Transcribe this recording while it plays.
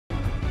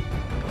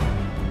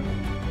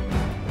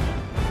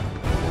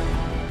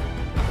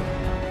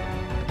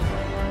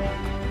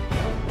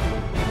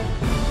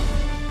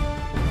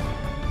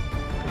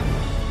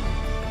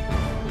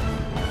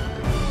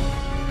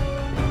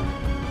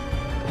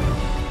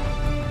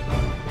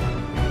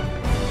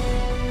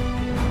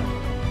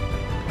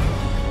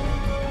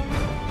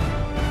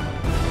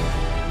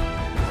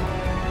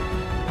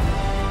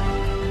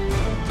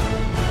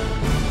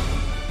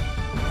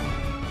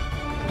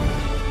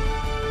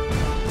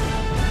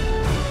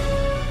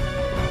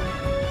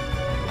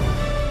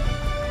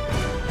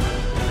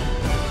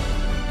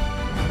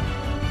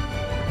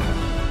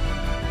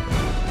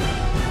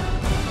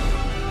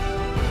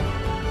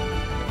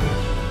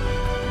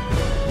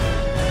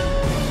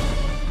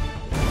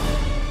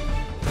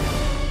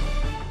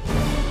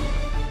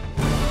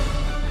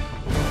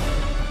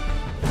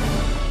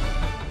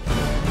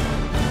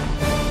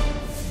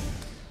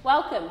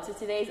welcome to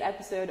today's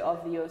episode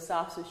of the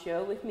Osasu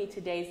Show. With me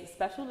today is the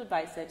Special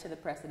Advisor to the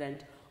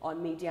President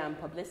on Media and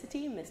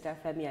Publicity, Mr.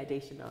 Femi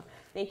Adesina.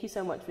 Thank you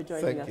so much for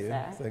joining us,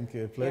 sir. Thank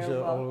you.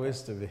 Pleasure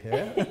always to be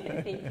here.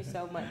 Thank you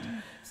so much.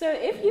 So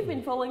if you've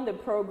been following the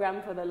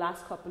program for the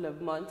last couple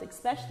of months,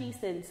 especially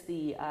since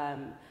the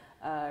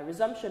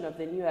resumption of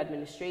the new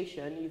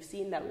administration, you've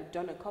seen that we've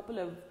done a couple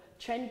of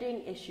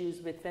trending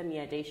issues with Femi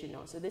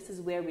Adesina. So this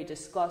is where we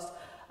discuss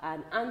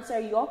and answer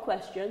your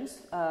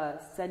questions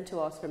sent to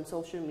us from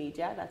social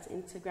media. That's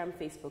Instagram,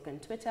 Facebook,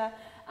 and Twitter.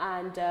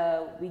 And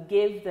we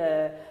give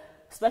the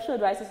special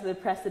advisors to the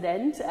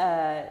president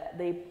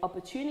the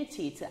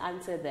opportunity to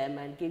answer them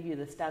and give you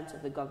the stance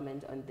of the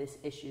government on these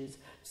issues.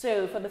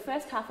 So for the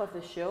first half of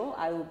the show,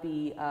 I will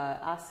be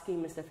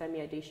asking Mr. Femi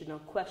Adesina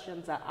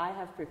questions that I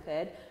have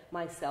prepared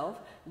myself.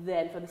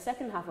 Then for the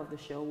second half of the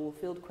show, we'll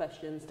field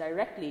questions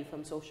directly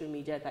from social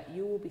media that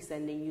you will be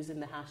sending using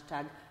the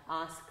hashtag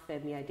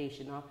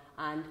AskFemiAdesina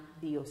and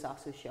the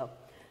Osasu Show.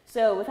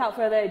 So without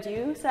further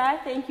ado, sir,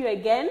 thank you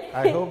again.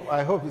 I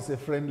hope it's a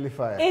friendly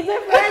fire. It's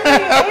a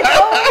friendly.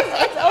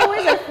 It's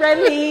always a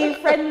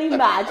friendly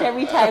match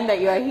every time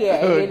that you're here.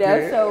 Okay. You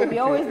know, so we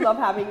always love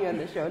having you on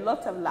the show.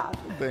 Lots of laughs.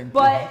 Thank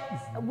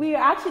you. We're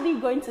actually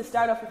going to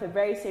start off with a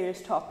very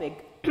serious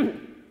topic.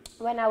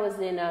 When I was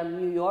in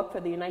New York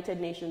for the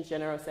United Nations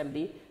General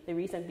Assembly, the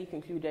recently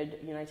concluded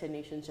United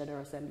Nations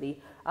General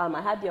Assembly, I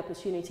had the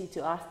opportunity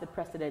to ask the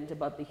president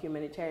about the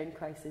humanitarian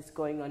crisis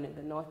going on in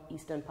the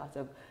northeastern part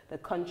of the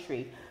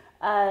country.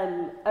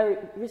 A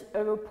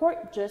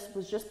report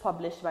was just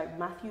published by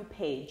Matthew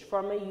Page,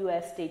 former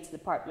U.S. State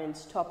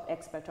Department's top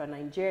expert on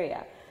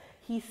Nigeria.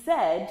 He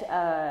said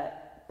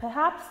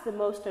perhaps the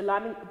most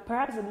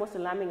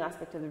alarming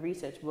aspect of the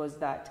research was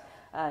that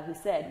he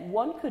said,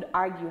 one could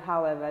argue,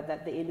 however,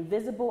 that the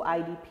invisible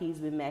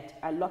IDPs we met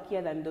are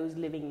luckier than those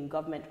living in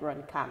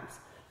government-run camps,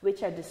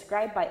 which are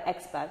described by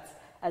experts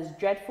as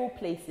dreadful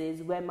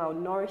places where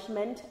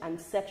malnourishment and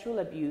sexual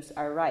abuse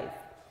are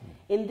rife.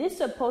 In these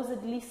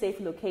supposedly safe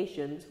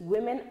locations,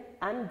 women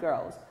and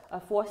girls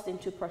are forced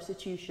into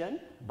prostitution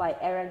by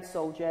errant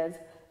soldiers,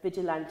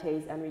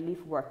 vigilantes, and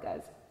relief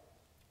workers.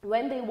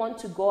 When they want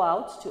to go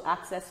out to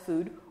access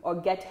food or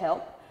get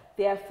help,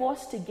 they are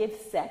forced to give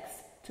sex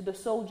to the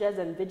soldiers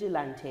and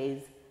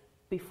vigilantes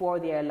before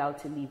they are allowed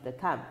to leave the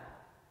camp.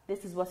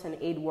 This is what an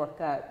aid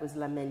worker was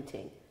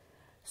lamenting.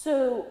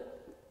 So,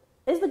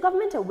 is the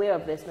government aware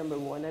of this, number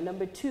one? And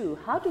number two,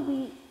 how do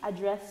we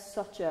address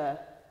such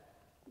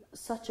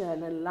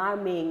an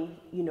alarming,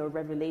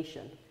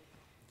 revelation?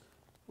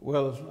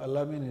 Well,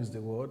 alarming is the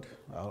word.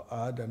 I'll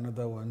add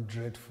another one,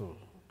 dreadful,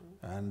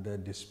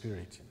 and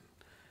dispiriting.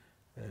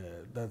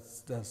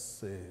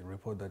 That's a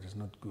report that is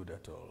not good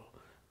at all.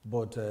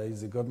 But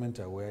is the government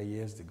aware?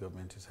 Yes, the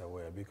government is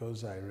aware,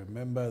 because I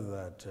remember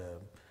that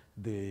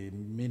the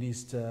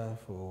Minister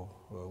for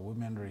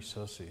Women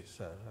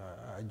Resources,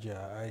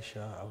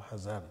 Aisha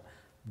Al-Hazan,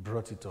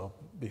 brought it up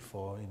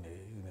before in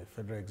a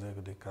Federal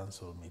Executive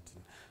Council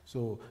meeting.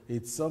 So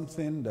it's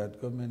something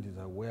that government is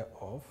aware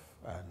of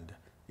and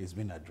is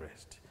being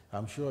addressed.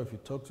 I'm sure if you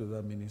talk to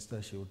that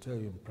minister, she will tell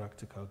you in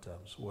practical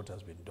terms what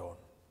has been done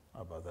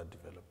about that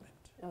development.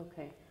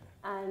 Okay.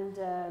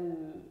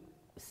 And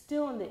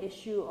still on the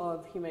issue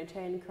of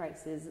humanitarian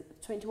crisis,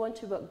 21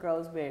 Chibok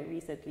girls were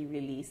recently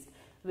released,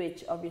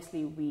 which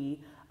obviously we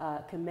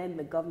commend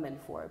the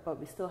government for, but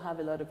we still have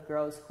a lot of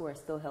girls who are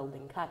still held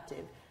in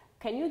captive.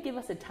 Can you give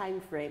us a time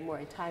frame or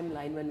a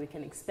timeline when we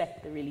can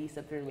expect the release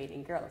of the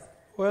remaining girls?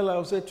 Well,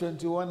 I'll say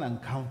 21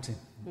 and counting,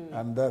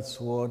 and that's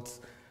what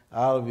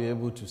I'll be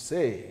able to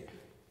say.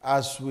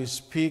 As we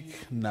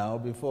speak now,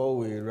 before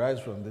we rise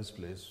from this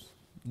place,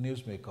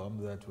 news may come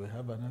that we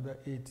have another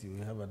 80, we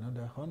have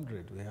another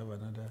 100, we have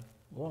another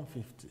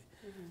 150.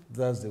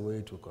 That's the way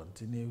it will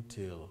continue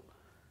till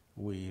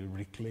we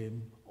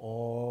reclaim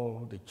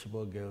all the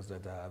Chibok girls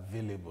that are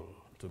available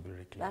to be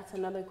reclaimed. That's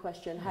another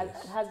question.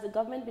 Has the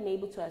government been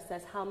able to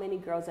assess how many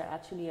girls are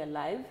actually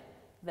alive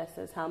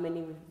versus how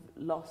many we've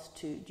lost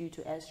due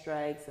to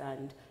airstrikes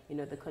and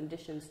the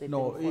conditions they've been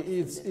forced to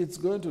live? It's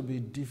going to be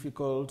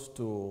difficult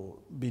to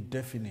be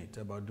definite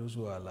about those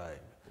who are alive.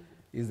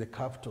 It's the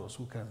captors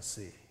who can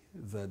say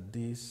that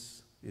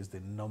this is the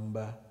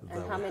number that we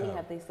have. And how many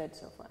have they said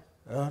so far?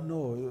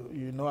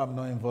 No, I'm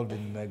not involved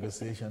in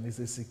negotiation. It's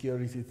a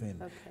security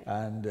thing. Okay.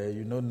 And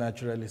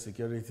naturally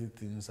security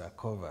things are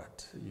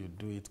covered. You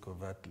do it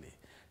covertly.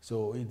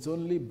 So it's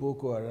only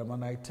Boko Haram.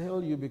 And I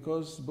tell you,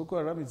 because Boko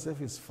Haram itself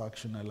is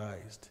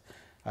factionalized,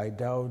 I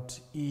doubt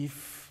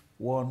if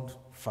one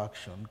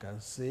faction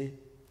can say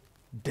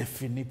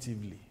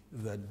definitively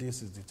that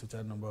this is the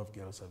total number of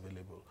girls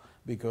available.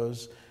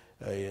 Because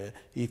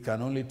it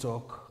can only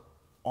talk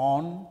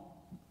on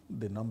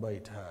the number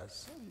it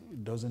has.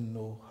 It doesn't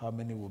know how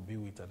many will be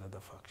with another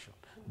faction.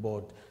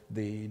 But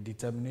the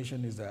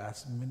determination is that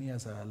as many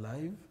as are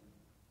alive,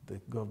 the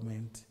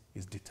government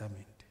is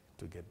determined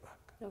to get back.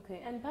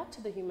 Okay, and back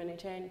to the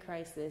humanitarian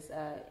crisis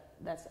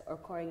that's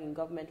occurring in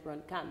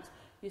government-run camps.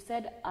 You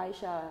said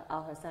Aisha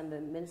Al-Hassan, the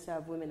Minister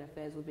of Women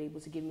Affairs, will be able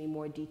to give me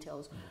more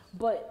details. Yes.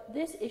 But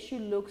this issue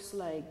looks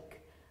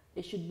like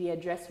it should be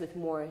addressed with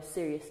more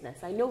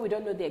seriousness. I know we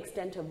don't know the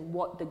extent of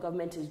what the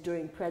government is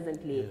doing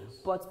presently, Yes.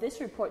 but this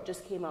report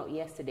just came out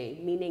yesterday,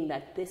 meaning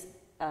that this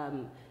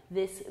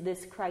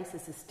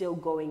crisis is still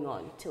going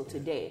on till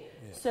today.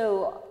 Yeah.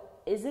 So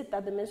is it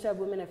that the Ministry of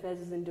Women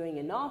Affairs isn't doing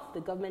enough? The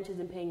government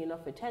isn't paying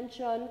enough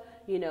attention?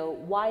 You know,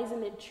 why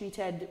isn't it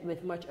treated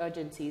with much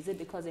urgency? Is it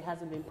because it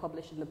hasn't been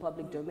published in the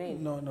public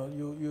domain? No,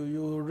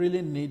 you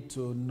really need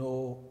to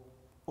know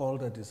all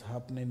that is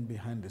happening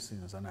behind the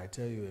scenes, and I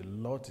tell you, a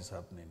lot is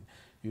happening.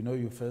 You know,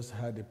 you first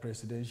had a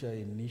presidential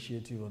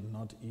initiative on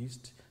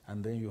Northeast,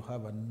 and then you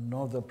have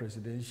another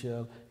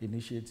presidential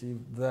initiative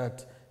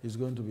that is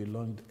going to be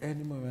launched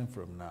any moment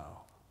from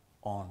now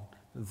on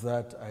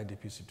that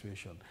IDP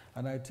situation.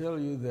 And I tell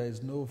you, there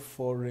is no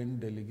foreign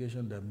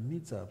delegation that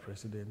meets our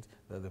president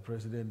that the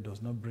president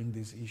does not bring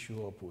this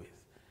issue up with.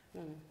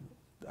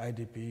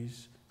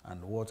 IDPs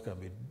and what can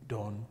be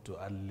done to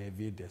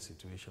alleviate their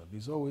situation.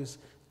 It's always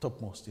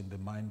topmost in the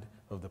mind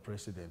of the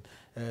president.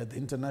 The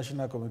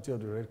International Committee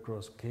of the Red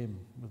Cross came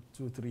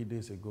 2-3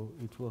 days ago.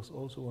 It was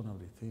also one of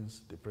the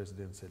things the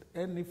president said.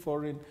 Any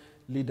foreign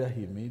leader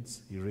he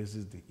meets, he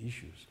raises the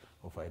issues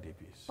of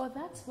IDPs. But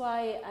that's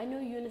why I know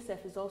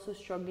UNICEF is also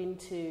struggling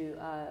to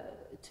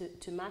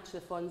match the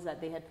funds that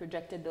they had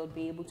projected they'll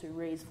be able to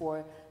raise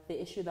for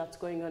the issue that's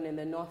going on in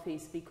the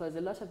Northeast, because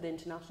a lot of the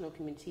international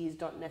communities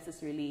don't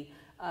necessarily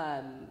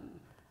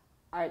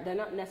they're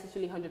not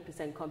necessarily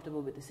 100%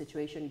 comfortable with the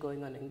situation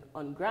going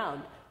on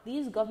ground.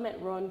 These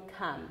government-run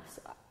camps,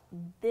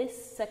 this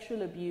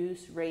sexual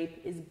abuse,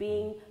 rape is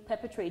being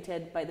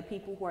perpetrated by the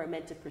people who are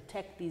meant to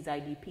protect these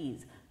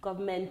IDPs,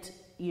 government,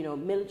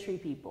 military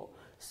people.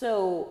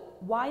 So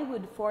why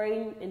would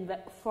foreign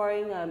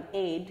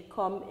aid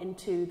come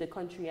into the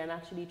country and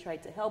actually try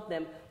to help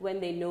them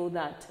when they know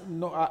that?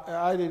 No,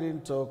 I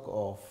didn't talk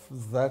of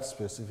that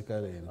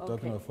specifically.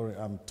 Talking of foreign,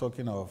 I'm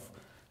talking of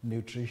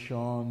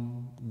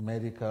nutrition,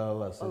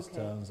 medical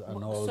assistance,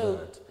 and all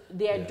that. So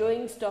they are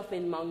doing stuff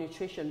in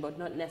malnutrition, but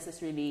not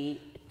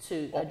necessarily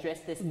to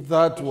address this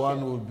That issue.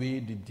 one will be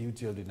the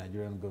duty of the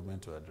Nigerian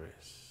government to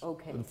address.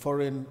 Okay.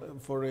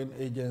 Foreign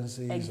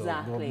agencies or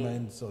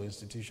governments or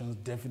institutions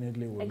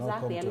definitely will not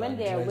come to address. And when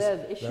they are aware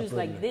of issues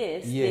like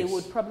this, they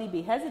would probably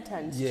be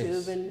hesitant to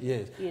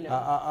even,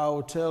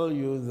 I'll tell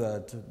you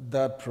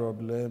that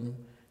problem,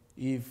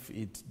 if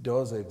it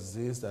does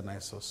exist, and I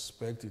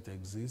suspect it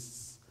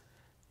exists,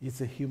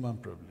 it's a human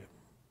problem.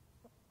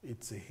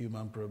 It's a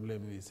human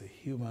problem. It's a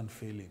human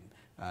feeling,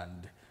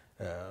 and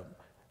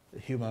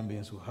human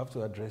beings will have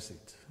to address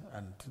it,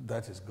 and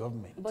that is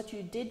government. But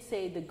you did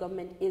say the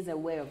government is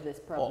aware of this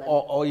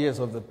problem. Yes,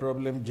 of the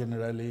problem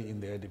generally in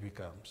the IDP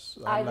camps.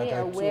 Are they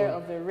aware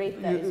of the rape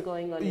that is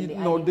going on in the IDP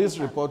No, this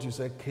camp? report you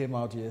said came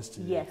out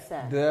yesterday. Yes,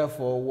 sir.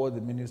 Therefore, what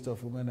the Minister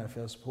of Women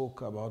Affairs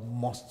spoke about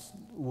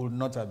would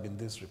not have been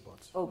this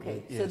report.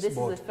 Okay, so this is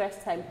the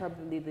first time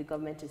probably the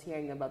government is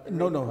hearing about the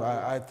rape. No,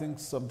 I think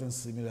something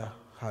similar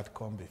had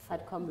come before.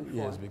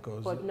 Yes,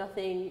 because... But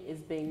nothing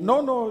is being...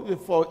 No,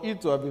 for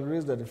it to have been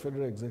raised at the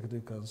Federal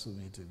Executive Council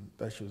meeting,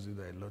 that shows you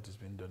that a lot is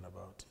being done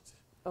about it.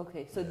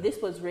 Okay, so this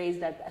was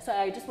raised at... So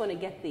I just want to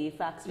get the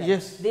facts right.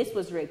 Yes. This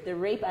was rape. The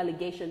rape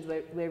allegations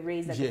were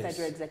raised at the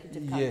Federal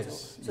Executive Council.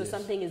 So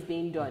something is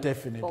being done.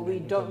 Definitely. But we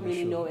don't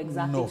really know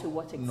exactly to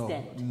what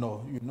extent.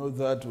 No,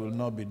 that will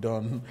not be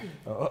done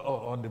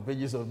on the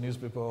pages of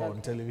newspaper or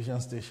on television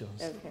stations.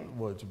 Okay.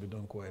 Well, it will be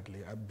done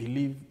quietly. I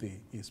believe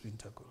it's been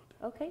tackled.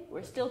 Okay,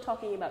 we're still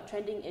talking about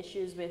trending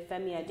issues with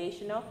Femi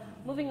Adesina.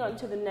 Moving on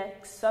to the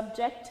next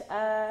subject,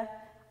 I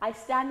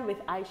stand with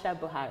Aisha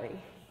Buhari.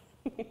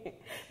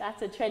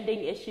 That's a trending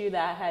issue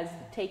that has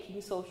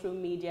taken social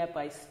media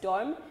by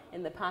storm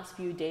in the past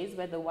few days,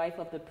 where the wife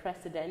of the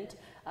president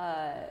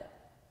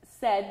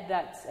said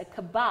that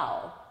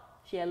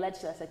she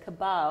alleged that a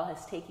cabal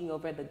has taken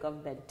over the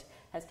government,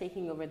 has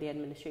taken over the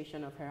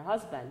administration of her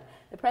husband.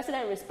 The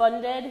president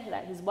responded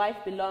that his wife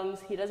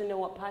he doesn't know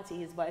what party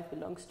his wife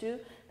belongs to,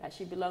 that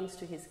she belongs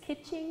to his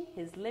kitchen,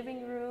 his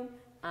living room,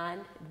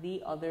 and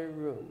the other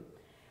room.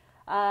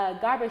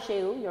 Garba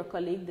Shehu, your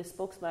colleague, the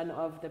spokesman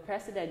of the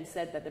president,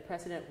 said that the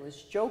president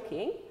was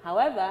joking.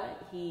 However,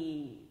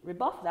 he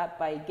rebuffed that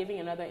by giving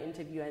another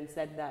interview and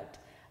said that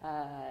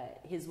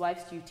his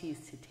wife's duty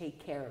is to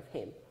take care of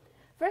him.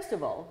 First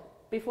of all,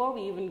 before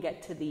we even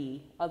get to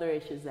the other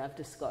issues that I've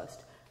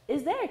discussed,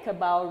 is there a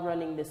cabal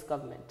running this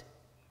government?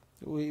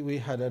 We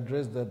had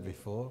addressed that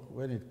before.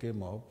 When it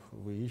came up,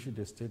 we issued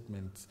a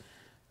statement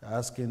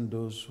asking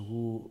those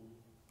who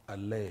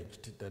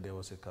alleged that there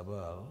was a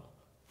cabal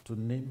to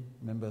name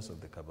members of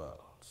the cabal.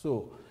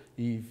 So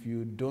if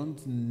you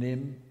don't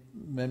name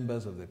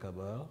members of the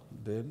cabal,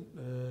 then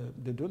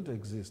they don't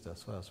exist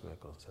as far as we're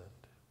concerned.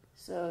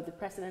 So the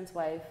president's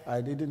wife... I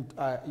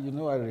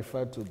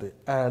referred to the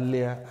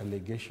earlier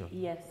allegation.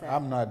 Yes, sir.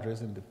 I'm not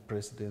addressing the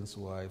president's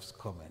wife's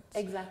comments.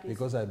 Exactly.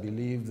 Because I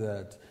believe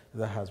that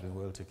has been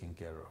well taken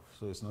care of.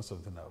 So it's not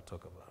something I'll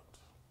talk about.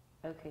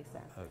 Okay, sir.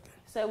 Okay.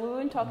 So we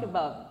won't talk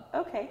about,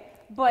 okay.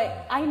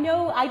 But I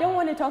know I don't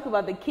want to talk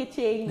about the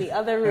kitchen, the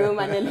other room,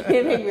 and the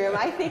living room.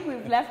 I think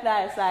we've left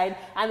that aside,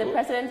 and the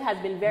president has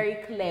been very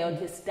clear on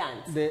his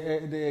stance.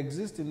 They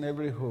exist in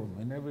every home.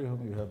 In every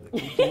home you have the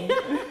kitchen,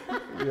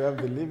 you have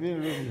the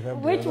living room, you have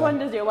Which one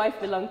does your wife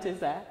belong to,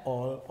 sir?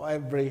 All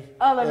of them.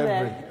 All of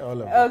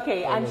them.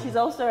 Okay, all and she's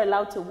also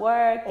allowed to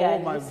work,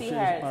 and you see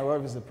her. My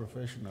wife is a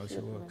professional. She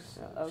works.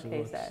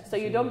 Okay, sir. So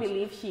you don't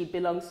believe she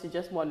belongs to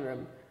just one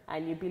room,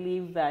 and you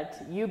believe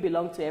that you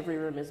belong to every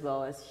room as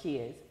well as she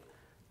is.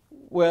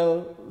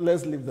 Well,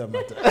 let's leave that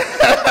matter.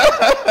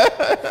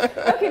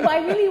 Okay, but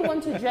I really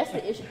want to address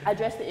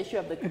the issue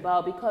of the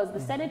cabal, because the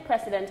Senate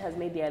president has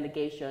made the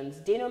allegations,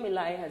 Dino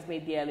Milai has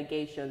made the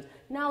allegations.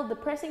 Now the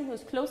person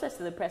who's closest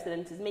to the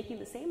president is making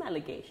the same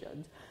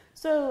allegations.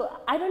 So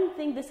I don't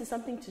think this is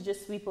something to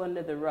just sweep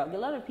under the rug. A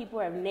lot of people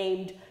have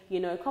named,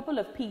 a couple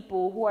of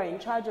people who are in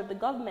charge of the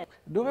government.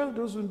 Well,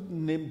 those who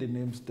name the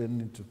names then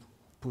need to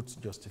put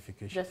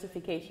justification.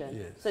 Justification.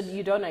 Yes. So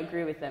you don't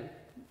agree with them?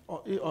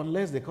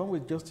 Unless they come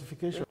with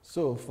justification.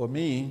 So for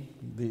me,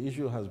 the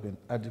issue has been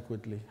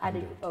adequately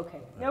handled. Okay,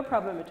 no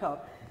problem at all.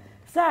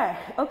 Sir,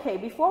 okay,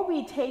 before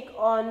we take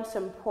on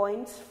some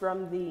points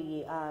from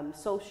the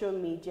social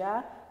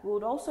media, we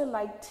would also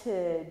like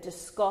to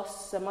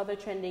discuss some other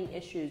trending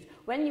issues.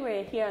 When you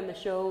were here on the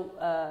show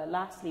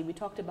lastly, we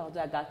talked about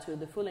Agato,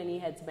 the Fulani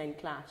headsmen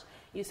clash.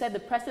 You said the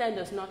president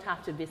does not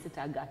have to visit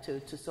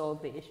Agato to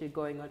solve the issue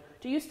going on.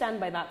 Do you stand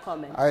by that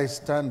comment? I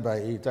stand by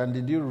it. And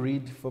did you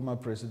read former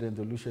President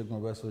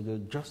Olusegun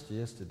Obasanjo just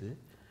yesterday?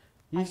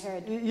 I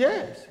heard.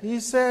 Yes.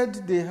 He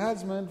said the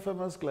herdsmen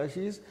farmers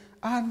clashes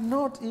are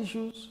not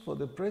issues for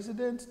the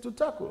president to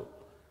tackle.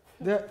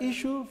 They are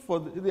issues for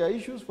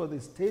the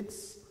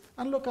states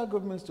and local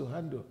governments to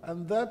handle.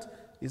 And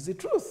that is the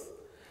truth.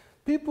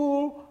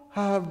 People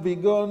have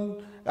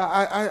begun,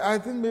 I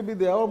think maybe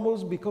they are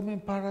almost becoming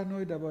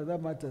paranoid about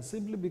that matter,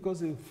 simply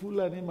because a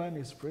Fulani man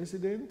is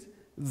president,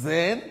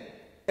 then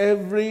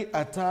every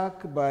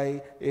attack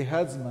by a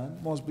herdsman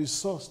must be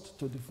sourced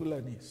to the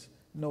Fulanis.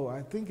 No,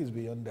 I think it's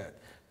beyond that.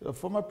 The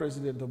former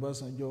President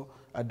Obasanjo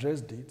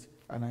addressed it,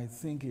 and I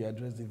think he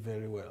addressed it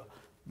very well.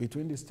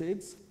 Between the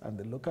states and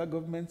the local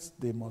governments,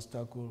 they must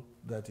tackle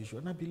that issue.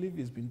 And I believe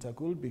it's been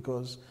tackled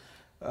because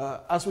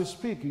as we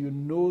speak, you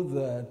know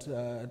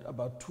that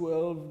about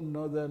 12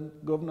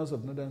 governors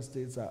of northern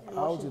states are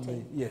out in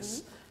the,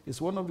 yes, it's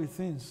one of the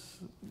things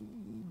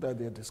that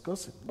they're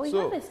discussing. But you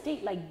have a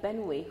state like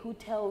Benue who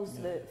tells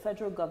the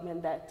federal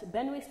government that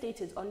Benue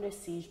state is under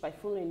siege by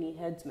Fulani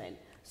headsmen.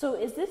 So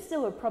is this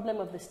still a problem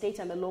of the state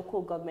and the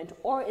local government,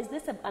 or is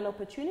this an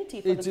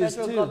opportunity for the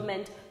federal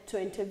government to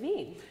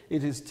intervene?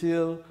 It is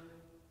still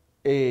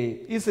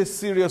it's a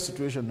serious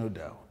situation, no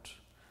doubt.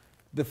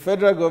 The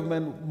federal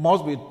government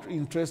must be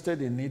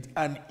interested in it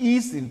and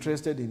is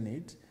interested in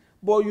it,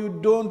 but you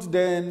don't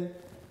then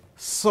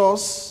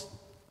source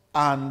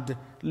and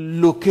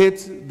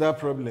locate that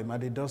problem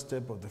at the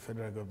doorstep of the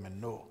federal government.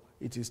 No.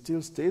 It is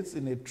still states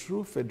in a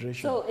true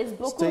federation. So is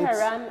Boko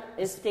Haram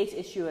a state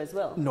issue as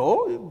well?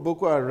 No,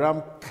 Boko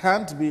Haram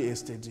can't be a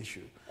state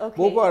issue. Okay.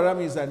 Boko Haram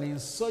is an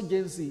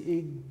insurgency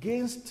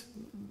against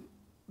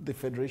the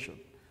federation.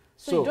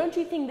 So don't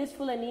you think this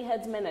Fulani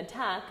headsman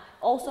attack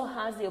also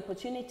has the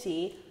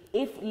opportunity,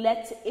 if we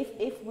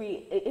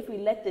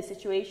let the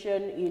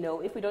situation,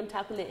 if we don't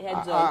tackle it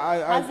heads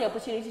on, has the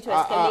opportunity to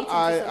escalate into something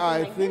like this?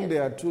 I think they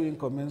are two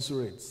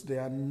incommensurate. They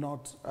are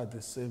not at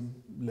the same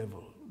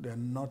level. They are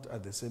not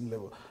at the same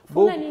level.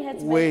 Fulani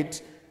headsmen.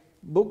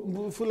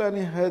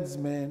 Fulani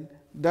headsmen,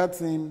 that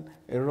thing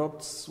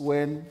erupts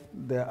when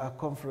there are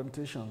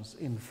confrontations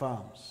in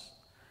farms.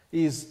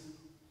 Is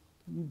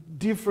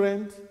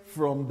different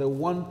from the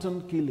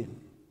wanton killing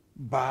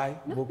by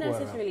Boko Haram. Not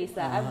necessarily,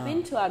 sir. I've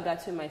been to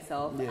Agato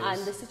myself, yes.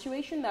 And the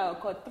situation that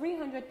occurred,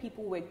 300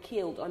 people were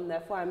killed on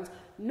their farms.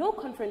 No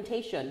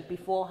confrontation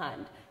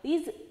beforehand.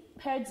 These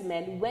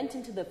herdsmen went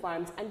into the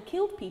farms and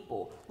killed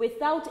people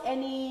without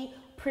any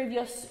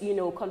previous,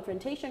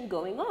 confrontation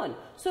going on.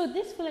 So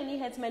this Fulani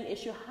headsman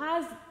issue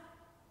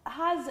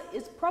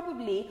is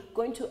probably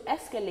going to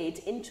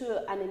escalate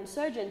into an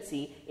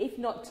insurgency if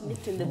not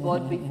nipped in the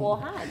bud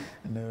beforehand.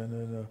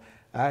 No.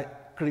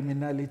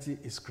 Criminality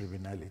is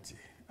criminality,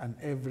 and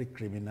every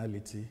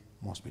criminality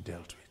must be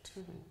dealt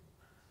with.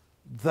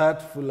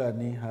 That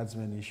Fulani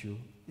herdsman issue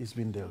is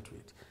being dealt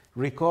with.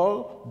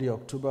 Recall the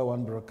October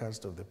 1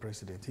 broadcast of the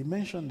president. He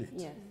mentioned it.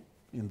 Yes.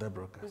 In that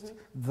broadcast.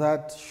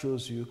 That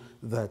shows you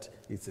that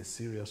it's a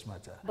serious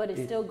matter. But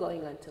it's still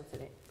going on till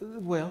today.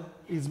 Well,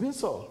 it's been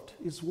solved.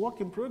 It's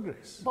work in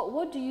progress. But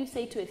what do you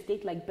say to a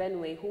state like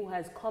Benue who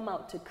has come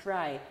out to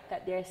cry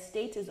that their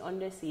state is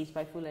under siege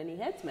by Fulani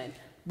headsmen?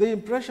 The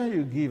impression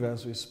you give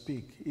as we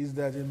speak is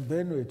that in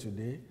Benue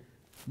today,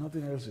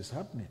 Nothing else is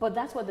happening. But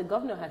that's what the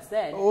governor has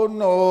said. Oh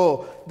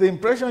no, the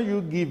impression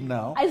you give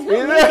now. It's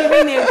not me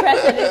giving the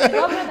impression. It's the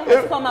governor that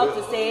has come out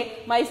to say,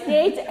 my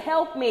state,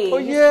 help me. Oh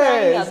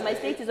yes. My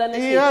state is under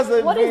He has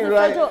every What is the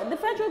right. The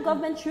federal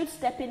government should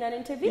step in and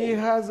intervene. He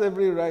has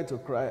every right to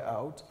cry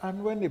out.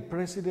 And when the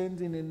president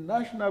in a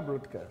national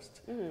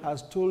broadcast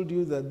has told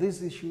you that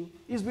this issue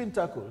is being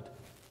tackled,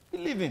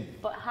 believe him.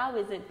 But how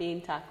is it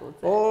being tackled,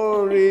 sir?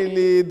 Oh,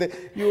 really?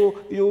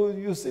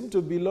 You seem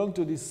to belong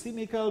to the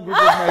cynical group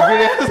of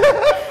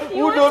Nigerians.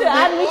 You want to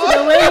add me to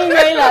the wailing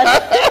railers.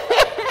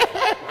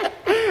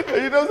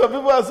 You know, some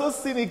people are so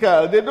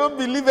cynical. They don't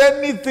believe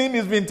anything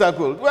is being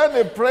tackled. When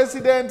the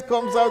president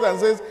comes out and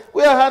says,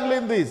 we are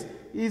handling this,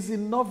 it's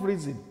enough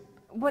reason.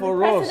 But the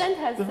president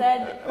has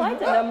said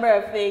quite a number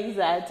of things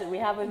that we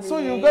haven't. So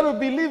you've got to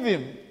believe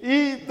him.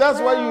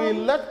 That's why you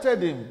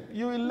elected him.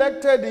 You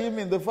elected him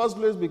in the first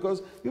place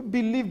because you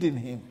believed in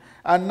him.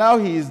 And now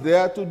he is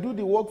there to do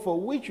the work for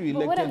which you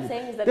elected him. But what I'm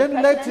saying is that then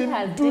the president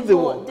has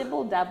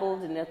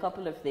dibble-dabbled in a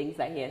couple of things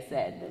that he has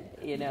said.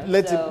 You know,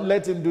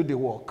 let him do the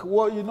work.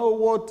 Well, you know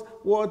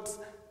what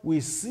we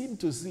seem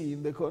to see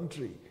in the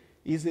country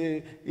is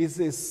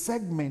a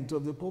segment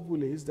of the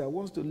populace that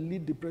wants to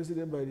lead the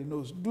president by the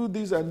nose. Do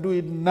this and do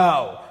it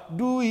now.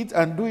 Do it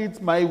and do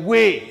it my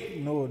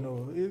way. No.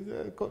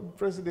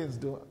 Presidents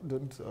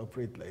don't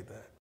operate like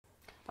that.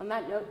 On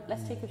that note,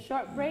 let's take a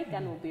short break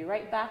and we'll be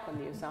right back on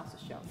the Osasu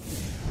Show.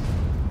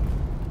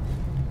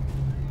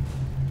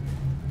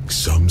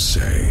 Some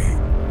say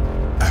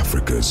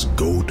Africa's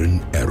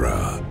golden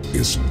era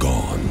is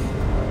gone.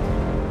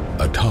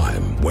 A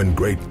time when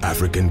great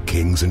African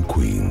kings and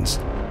queens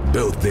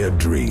built their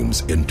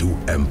dreams into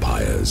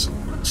empires,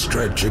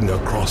 stretching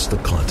across the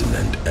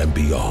continent and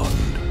beyond.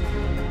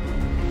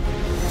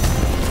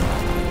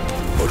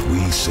 But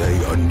we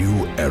say a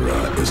new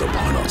era is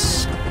upon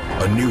us.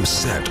 A new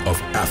set of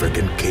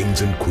African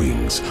kings and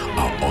queens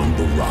are on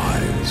the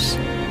rise.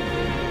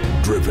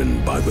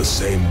 Driven by the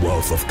same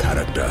wealth of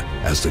character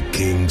as the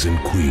kings and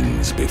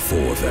queens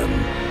before them.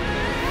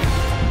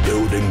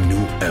 Building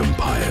new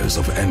empires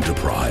of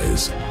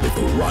enterprise with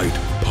the right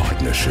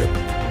partnership.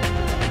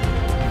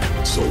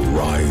 So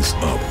rise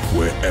up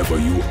wherever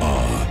you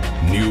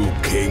are, new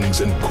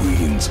kings and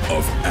queens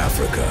of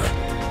Africa.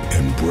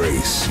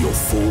 Embrace your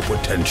full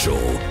potential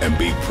and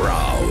be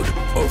proud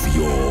of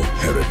your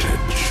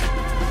heritage.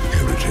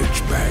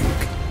 Heritage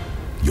Bank,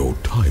 your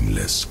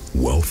timeless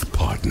wealth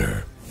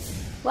partner.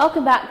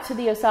 Welcome back to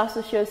the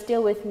Osasu Show.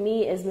 Still with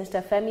me is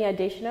Mr. Femi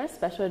Adesina,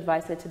 Special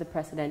Advisor to the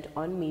President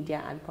on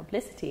Media and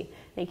Publicity.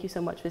 Thank you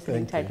so much for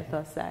sitting tight with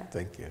us, sir.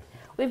 Thank you.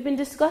 We've been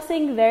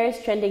discussing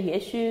various trending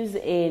issues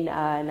in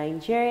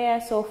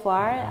Nigeria so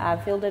far.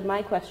 I've fielded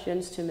my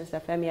questions to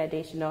Mr. Femi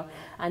Adesina,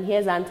 and he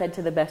has answered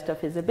to the best of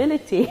his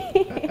ability.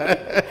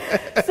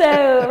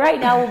 So right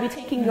now we'll be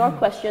taking your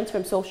questions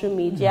from social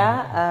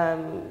media,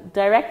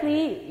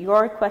 directly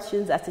your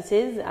questions as it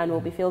is, and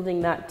we'll be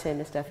fielding that to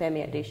Mr.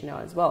 Femi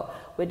Adesina as well.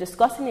 We're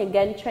discussing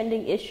again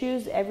trending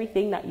issues,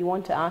 everything that you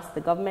want to ask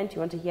the government, you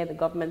want to hear the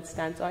government's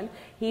stance on.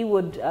 He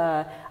would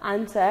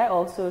answer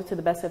also to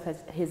the best of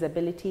his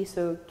ability.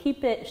 So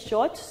keep it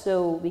short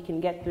so we can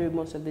get through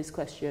most of these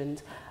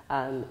questions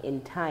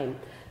in time.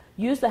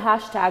 Use the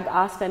hashtag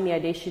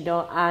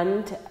AskFemiAdesina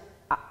and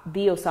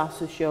the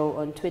Osasu Show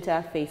on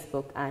Twitter,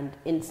 Facebook, and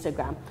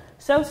Instagram.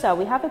 So, sir,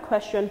 we have a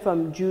question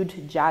from Jude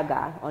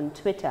Jaga on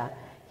Twitter.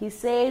 He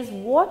says,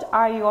 what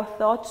are your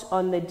thoughts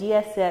on the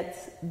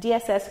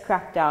DSS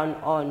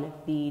crackdown on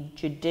the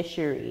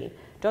judiciary?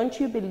 Don't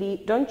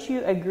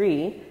you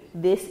agree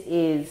this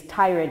is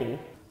tyranny?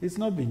 It's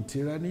not been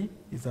tyranny.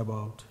 It's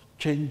about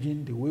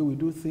changing the way we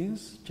do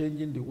things,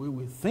 changing the way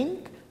we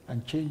think,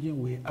 and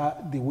changing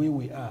the way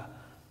we are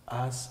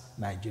as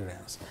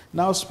Nigerians.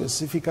 Now,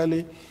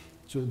 specifically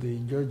to the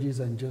judges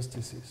and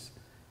justices,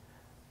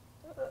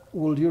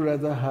 would you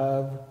rather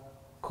have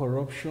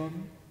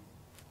corruption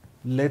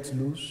let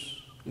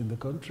loose in the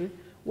country?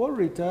 One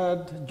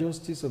retired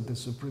justice of the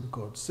Supreme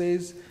Court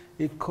says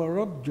a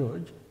corrupt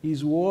judge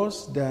is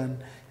worse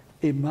than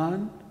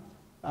an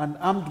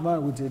armed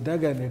man with a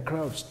dagger in a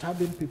crowd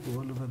stabbing people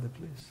all over the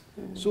place.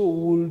 So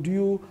would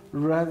you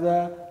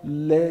rather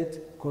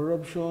let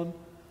corruption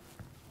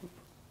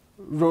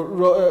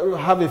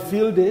have a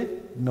field day?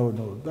 No.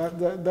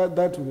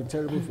 That would be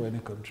terrible for any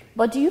country.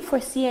 But do you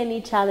foresee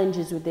any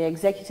challenges with the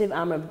executive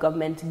arm of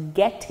government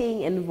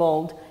getting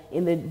involved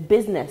in the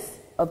business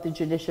of the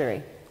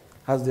judiciary?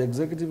 Has the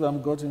executive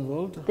arm got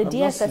involved? The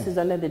DSS is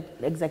under the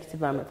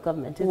executive arm of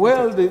government, isn't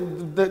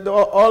it?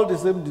 All the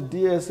same, the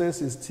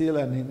DSS is still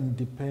an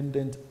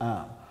independent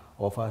arm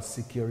of our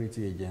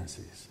security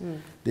agencies.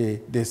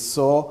 They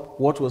saw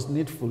what was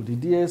needful. The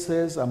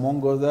DSS,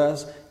 among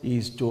others,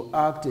 is to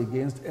act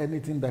against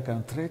anything that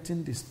can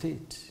threaten the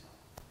state.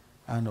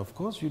 And of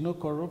course, you know,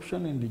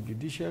 corruption in the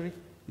judiciary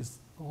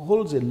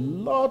holds a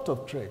lot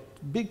of threat,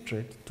 big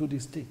threat to the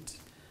state.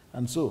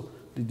 And so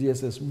the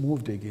DSS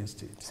moved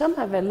against it. Some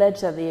have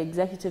alleged that the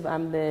executive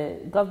arm, the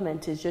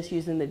government, is just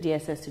using the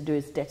DSS to do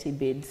its dirty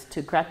bids,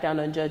 to crack down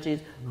on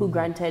judges who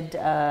granted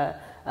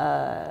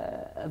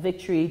a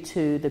victory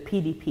to the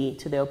PDP,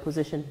 to the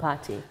opposition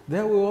party?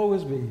 There will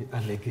always be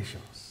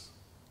allegations.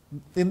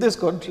 In this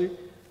country,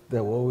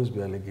 there will always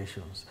be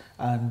allegations.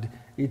 And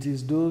it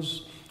is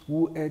those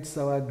who ate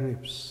sour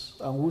grapes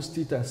and whose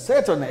teeth are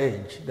set on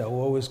edge that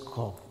will always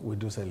come with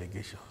those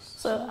allegations.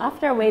 So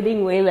after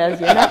wading whalers,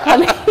 you're not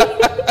calling,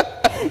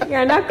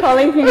 you're not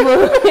calling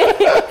people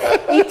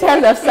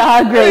eaters of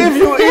sour grapes. If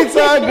you eat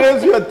sour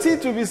grapes, your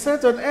teeth will be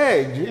set on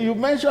edge. You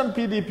mentioned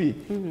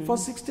PDP. For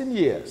 16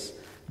 years,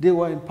 they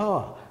were in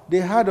power. They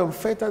had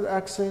unfettered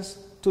access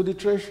to the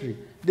treasury.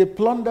 They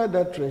plundered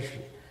that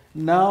treasury.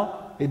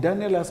 Now, a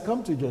Daniel has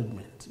come to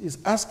judgment. He's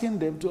asking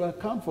them to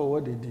account for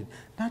what they did.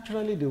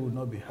 Naturally, they will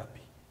not be happy.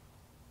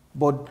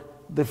 But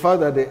the fact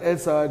that they ate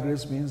sour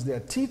grapes means their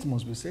teeth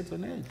must be set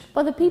on edge.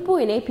 But the people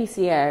in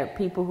APC are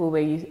people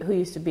who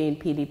used to be in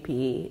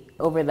PDP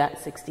over that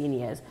 16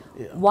 years.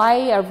 Yeah. Why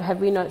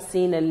have we not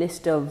seen a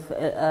list of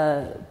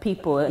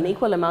people, an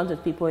equal amount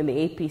of people in the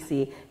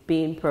APC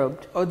being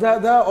probed? Oh,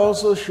 that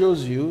also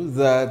shows you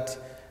that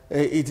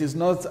it is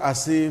not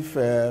as if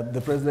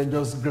the president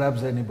just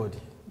grabs anybody.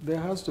 There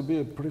has to be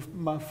a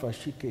prima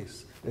facie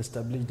case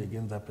established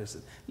against that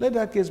person. Let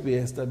that case be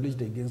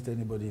established against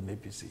anybody in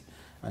APC,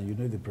 and you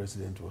know the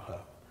president will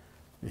have.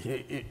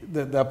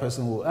 That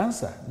person will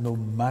answer, no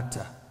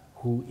matter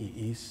who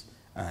he is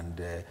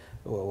and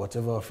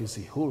whatever office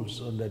he holds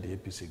under the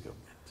APC government.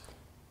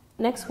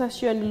 Next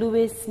question,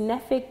 Louis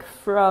Nefik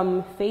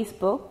from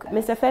Facebook.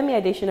 Mr.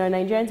 Femi Adesina,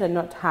 Nigerians are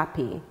not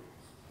happy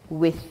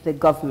with the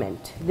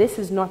government. This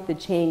is not the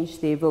change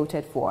they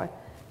voted for.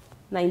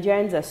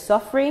 Nigerians are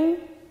suffering,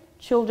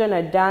 children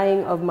are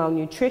dying of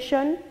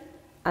malnutrition,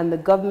 and the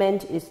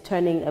government is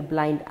turning a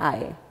blind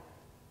eye.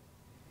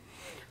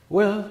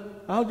 Well,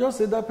 I'll just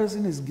say that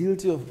person is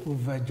guilty of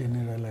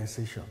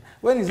overgeneralization.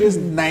 When he says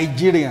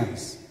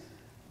Nigerians,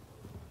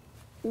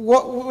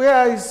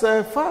 where is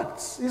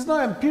facts? It's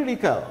not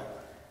empirical.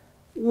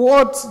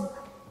 What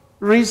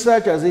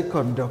research has he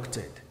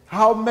conducted?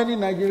 How many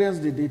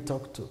Nigerians did he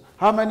talk to?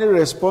 How many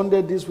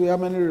responded this way? How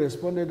many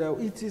responded that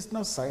way? It is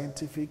not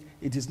scientific.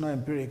 It is not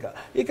empirical.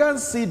 He can't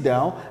sit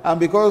down and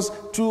because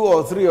 2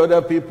 or 3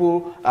 other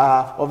people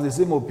are of the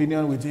same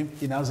opinion with him,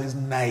 he now says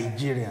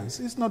Nigerians.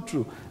 It's not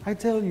true. I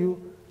tell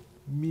you,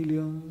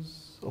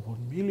 millions upon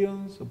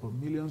millions upon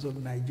millions of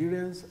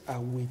Nigerians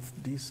are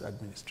with this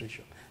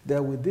administration. They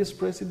are with this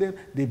president.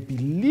 They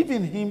believe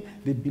in him.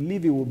 They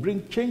believe he will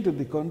bring change to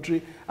the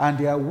country, and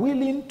they are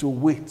willing to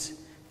wait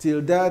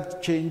till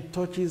that change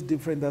touches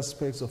different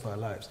aspects of our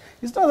lives.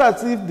 It's not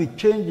as if the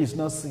change is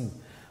not seen.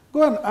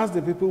 Go and ask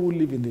the people who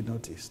live in the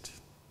Northeast.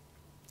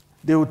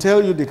 They will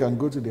tell you they can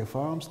go to their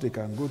farms, they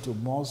can go to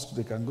mosques,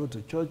 they can go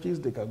to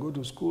churches, they can go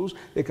to schools,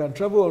 they can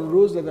travel on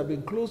roads that have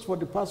been closed for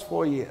the past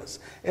 4 years.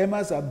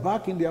 Emas are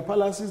back in their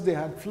palaces they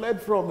had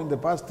fled from in the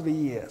past 3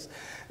 years.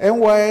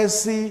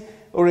 NYSC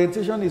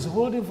orientation is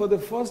holding for the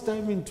first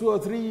time in 2 or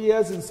 3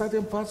 years in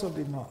certain parts of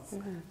the north.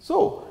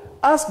 So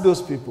ask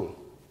those people,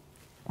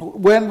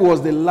 when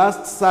was the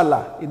last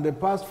Salah in the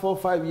past 4 or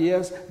 5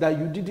 years that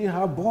you didn't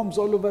have bombs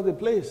all over the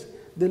place?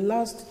 The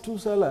last 2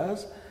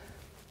 Salahs,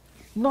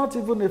 not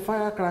even a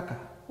firecracker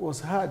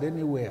was heard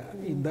anywhere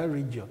in that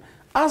region.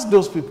 Ask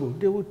those people,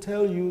 they will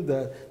tell you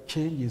that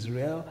change is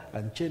real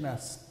and change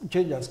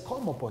has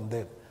come upon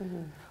them.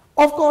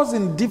 Of course,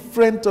 in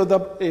different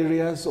other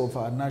areas of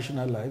our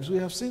national lives, we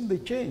have seen the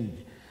change.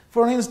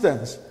 For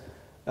instance,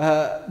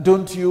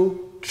 don't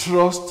you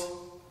trust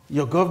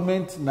your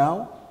government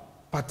now?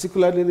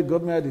 Particularly the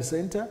government at the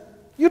center,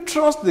 you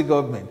trust the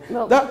government.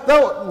 No.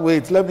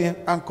 Wait, let me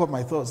anchor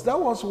my thoughts. That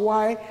was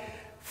why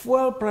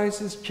fuel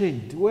prices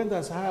changed, went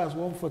as high as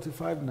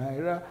 145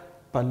 naira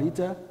per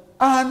liter,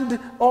 and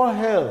all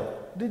hell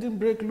didn't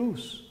break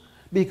loose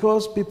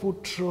because people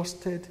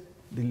trusted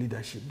the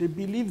leadership. They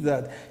believe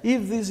that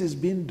if this is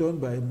being done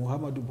by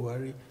Muhammadu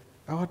Buhari,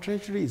 our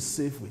treasury is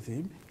safe with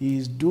him. He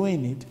is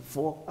doing it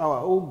for our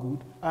own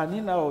good and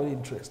in our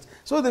interest.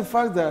 So the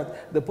fact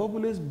that the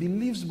populace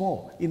believes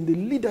more in the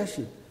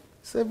leadership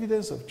is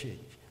evidence of change.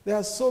 There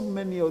are so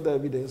many other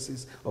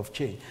evidences of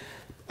change.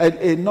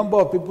 A number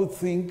of people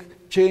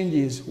think change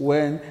is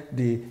when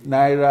the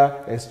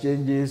naira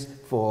exchanges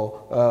for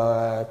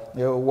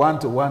 1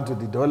 to 1 to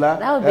the dollar.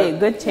 That would be a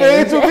good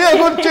change. It would be a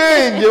good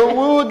change. We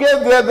will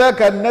get there. That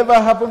can never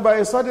happen by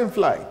a sudden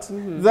flight.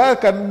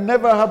 That can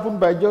never happen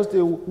by just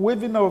a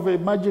waving of a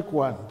magic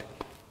wand.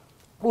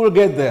 We'll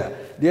get there.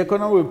 The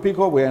economy will pick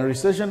up. We're in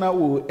recession now.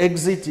 We will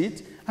exit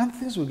it, and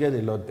things will get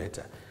a lot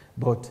better.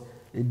 But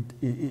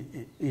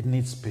it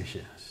needs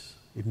patience.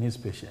 It needs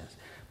patience.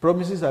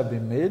 Promises have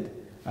been made.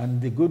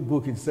 And the good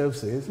book itself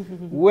says,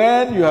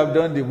 when you have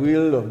done the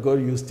will of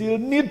God, you still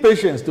need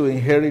patience to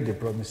inherit the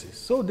promises.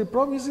 So the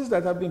promises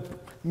that have been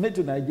made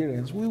to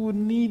Nigerians, we will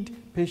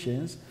need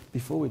patience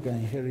before we can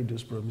inherit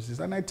those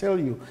promises. And I tell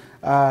you,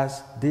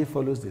 as day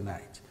follows the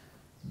night,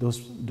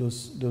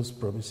 those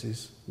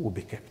promises will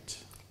be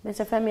kept.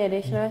 Mr. Femi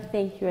Adesina,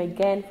 thank you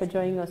again for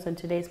joining us on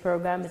today's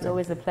program. It's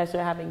always a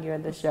pleasure having you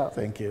on the show.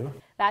 Thank you.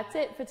 That's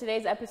it for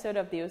today's episode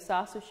of the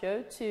Osasu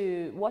Show.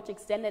 To watch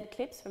extended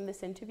clips from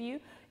this interview,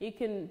 you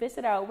can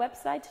visit our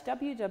website,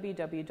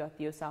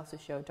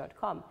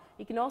 www.theosasushow.com.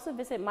 You can also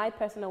visit my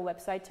personal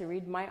website to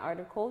read my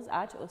articles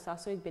at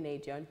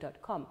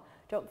osasuigbinajon.com.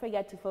 Don't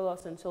forget to follow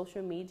us on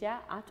social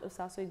media at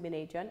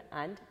Osasuigbinajon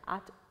and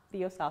at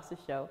The Osasu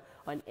Show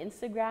on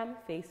Instagram,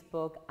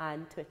 Facebook,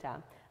 and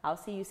Twitter. I'll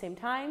see you same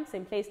time,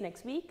 same place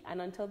next week.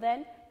 And until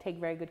then, take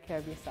very good care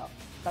of yourself.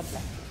 God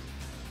bless you.